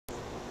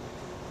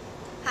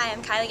Hi,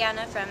 I'm Kylee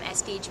Gauna from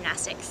SPU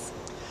Gymnastics.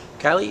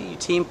 Kylee, your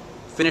team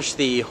finished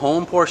the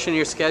home portion of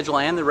your schedule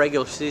and the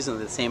regular season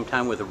at the same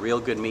time with a real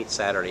good meet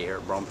Saturday here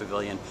at Rome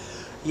Pavilion.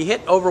 You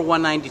hit over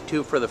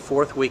 192 for the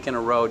fourth week in a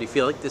row. Do you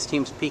feel like this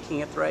team's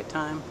peaking at the right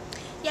time?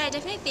 Yeah, I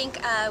definitely think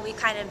we've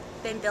kind of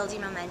been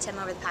building momentum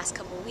over the past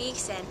couple of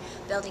weeks and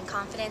building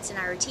confidence in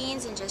our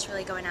routines and just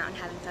really going out and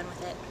having fun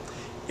with it.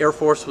 Air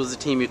Force was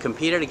the team you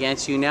competed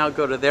against. You now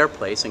go to their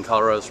place in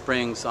Colorado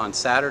Springs on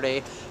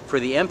Saturday for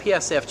the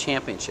MPSF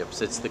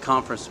Championships. It's the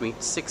conference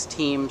meet, 6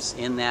 teams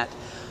in that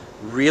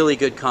really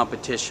good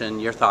competition.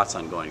 Your thoughts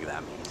on going to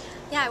that meet?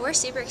 Yeah, we're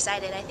super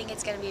excited. I think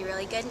it's going to be a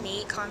really good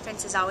meet.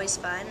 Conference is always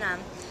fun.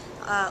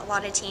 A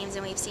lot of teams,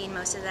 and we've seen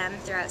most of them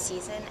throughout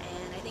season,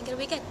 and I think it'll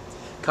be good.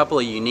 A couple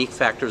of unique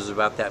factors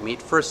about that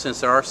meet. First,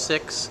 since there are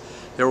 6,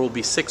 there will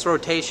be 6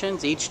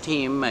 rotations. Each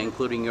team,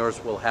 including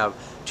yours, will have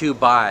 2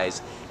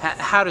 byes.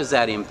 How does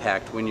that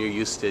impact when you're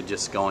used to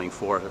just going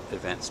 4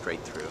 events straight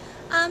through?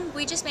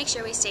 We just make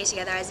sure we stay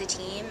together as a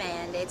team,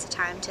 and it's a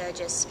time to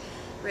just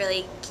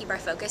really keep our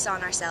focus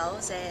on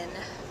ourselves, and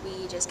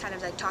we just kind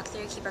of like talk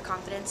through, keep our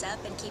confidence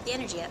up, and keep the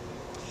energy up.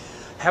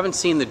 Haven't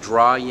seen the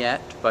draw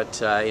yet,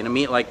 but in a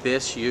meet like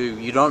this,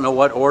 you don't know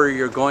what order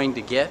you're going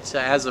to get.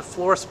 As a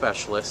floor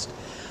specialist,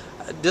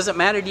 does it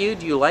matter to you?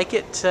 Do you like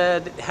it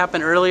to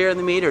happen earlier in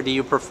the meet, or do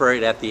you prefer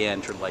it at the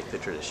end, or like the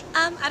tradition?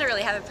 I don't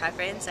really have a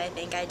preference. I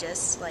think I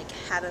just like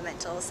have a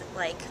mental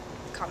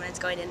confidence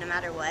going in no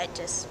matter what.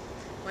 Just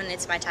when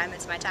it's my time,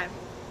 it's my time.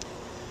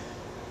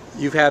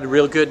 You've had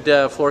real good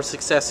floor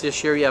success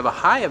this year. You have a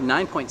high of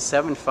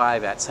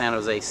 9.75 at San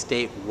Jose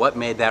State. What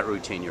made that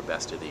routine your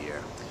best of the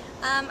year?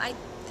 I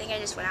think I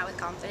just went out with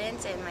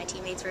confidence, and my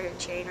teammates were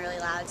cheering really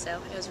loud,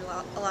 so it was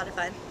a lot of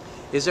fun.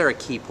 Is there a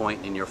key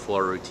point in your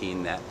floor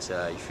routine that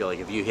you feel like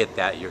if you hit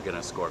that, you're going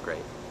to score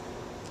great?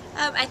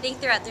 I think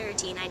throughout the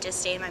routine, I just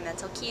stay in my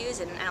mental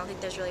cues, and I don't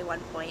think there's really one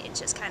point. It's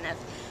just kind of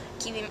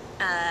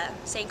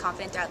staying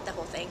confident throughout the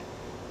whole thing.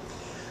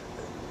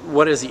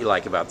 What is it you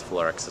like about the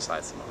floor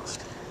exercise the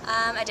most?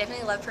 I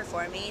definitely love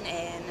performing,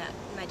 and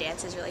my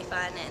dance is really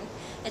fun, and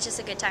it's just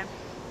a good time.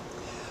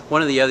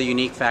 One of the other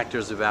unique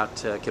factors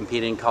about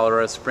competing in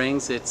Colorado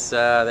Springs, it's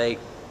a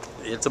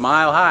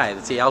mile high.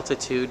 It's the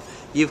altitude.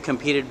 You've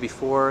competed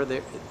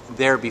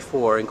there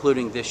before,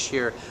 including this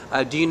year.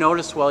 Do you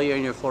notice while you're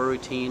in your floor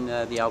routine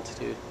the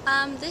altitude?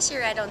 This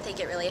year I don't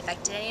think it really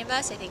affected any of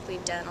us. I think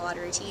we've done a lot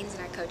of routines,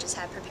 and our coaches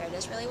have prepared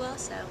us really well,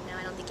 so no,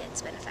 I don't think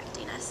it's been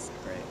affecting us.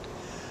 Great.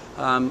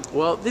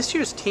 Well, this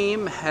year's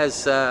team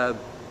has an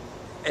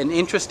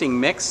interesting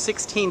mix,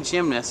 16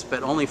 gymnasts,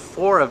 but only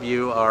 4 of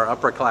you are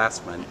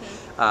upperclassmen.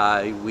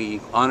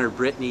 We honored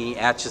Brittany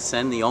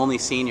Atchison, the only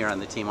senior on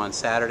the team, on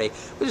Saturday.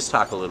 We'll just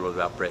talk a little bit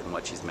about Britt and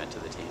what she's meant to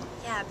the team.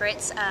 Yeah,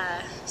 Britt's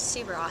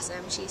super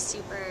awesome. She's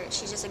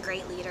just a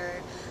great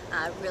leader,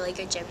 really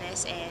good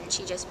gymnast, and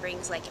she just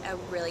brings like a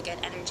really good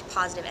energy,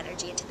 positive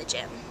energy into the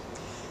gym.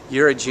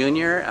 You're a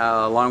junior,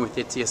 along with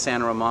Itzia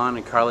San Ramon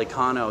and Kylee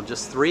Gauna.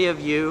 Just 3 of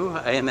you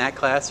in that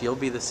class. You'll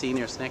be the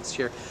seniors next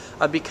year.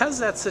 Because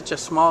that's such a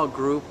small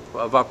group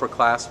of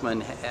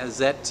upperclassmen, has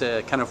that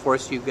kind of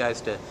forced you guys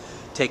to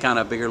take on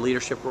a bigger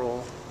leadership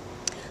role?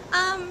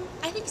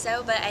 I think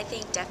so, but I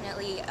think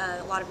definitely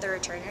a lot of the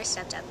returners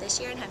stepped up this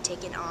year and have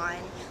taken on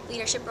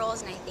leadership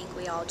roles, and I think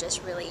we all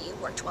just really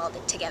worked well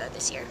together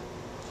this year.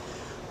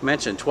 I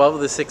mentioned 12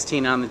 of the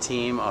 16 on the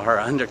team are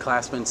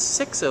underclassmen.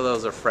 6 of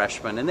those are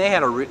freshmen, and they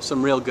had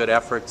some real good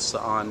efforts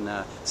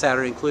on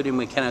Saturday, including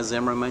McKenna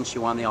Zimmerman. She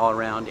won the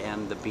all-around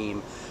and the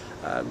beam.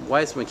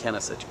 Why is McKenna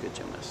such a good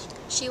gymnast?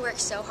 She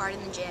works so hard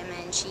in the gym,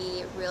 and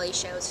she really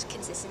shows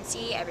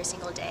consistency every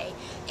single day,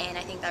 and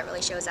I think that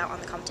really shows out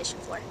on the competition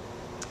floor.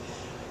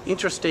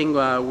 Interesting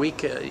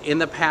week. In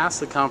the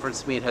past, the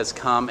conference meet has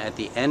come at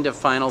the end of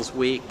finals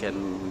week,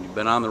 and you've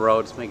been on the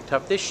road. It's making it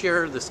tough. This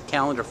year, this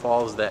calendar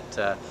falls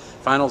that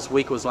finals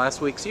week was last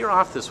week, so you're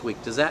off this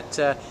week. Does that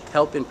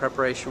help in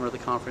preparation for the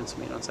conference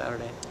meet on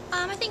Saturday?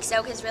 I think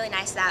so, because it's really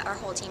nice that our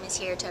whole team is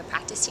here to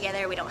practice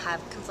together. We don't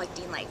have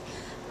conflicting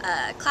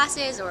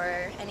classes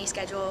or any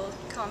schedule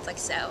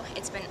conflicts, so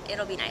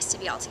it'll be nice to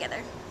be all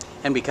together.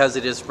 And because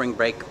it is spring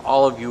break,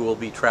 all of you will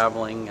be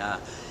traveling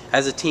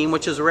as a team,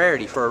 which is a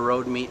rarity for a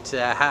road meet.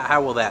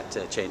 How will that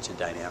change the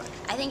dynamic?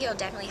 I think it'll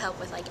definitely help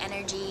with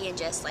energy and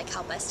just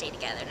help us stay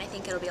together, and I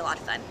think it'll be a lot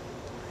of fun.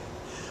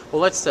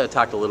 Well, let's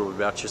talk a little bit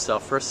about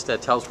yourself. First,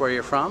 tell us where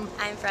you're from.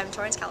 I'm from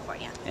Torrance,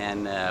 California.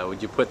 And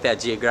would you put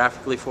that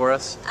geographically for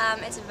us?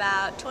 It's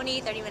about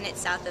 20-30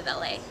 minutes south of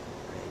LA.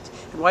 Great.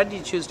 And why did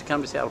you choose to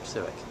come to Seattle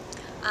Pacific?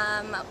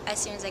 As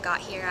soon as I got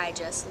here, I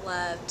just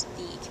loved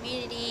the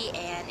community,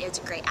 and it was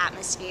a great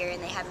atmosphere,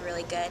 and they have a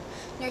really good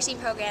nursing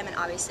program, and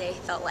obviously I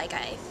felt like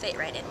I fit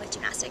right in with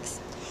gymnastics.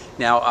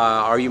 Now,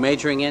 are you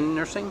majoring in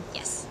nursing?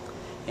 Yes.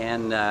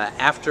 And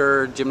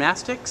after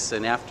gymnastics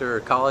and after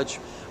college,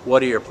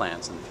 what are your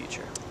plans in the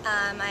future?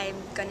 I'm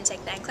going to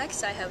take the NCLEX,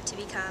 so I hope to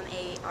become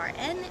a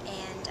RN,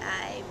 and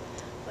I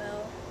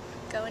will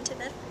go into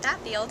that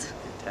field.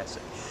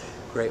 Fantastic.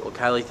 Great. Well,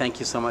 Kylee, thank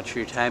you so much for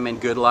your time,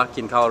 and good luck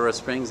in Colorado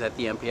Springs at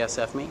the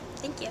MPSF meet.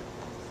 Thank you.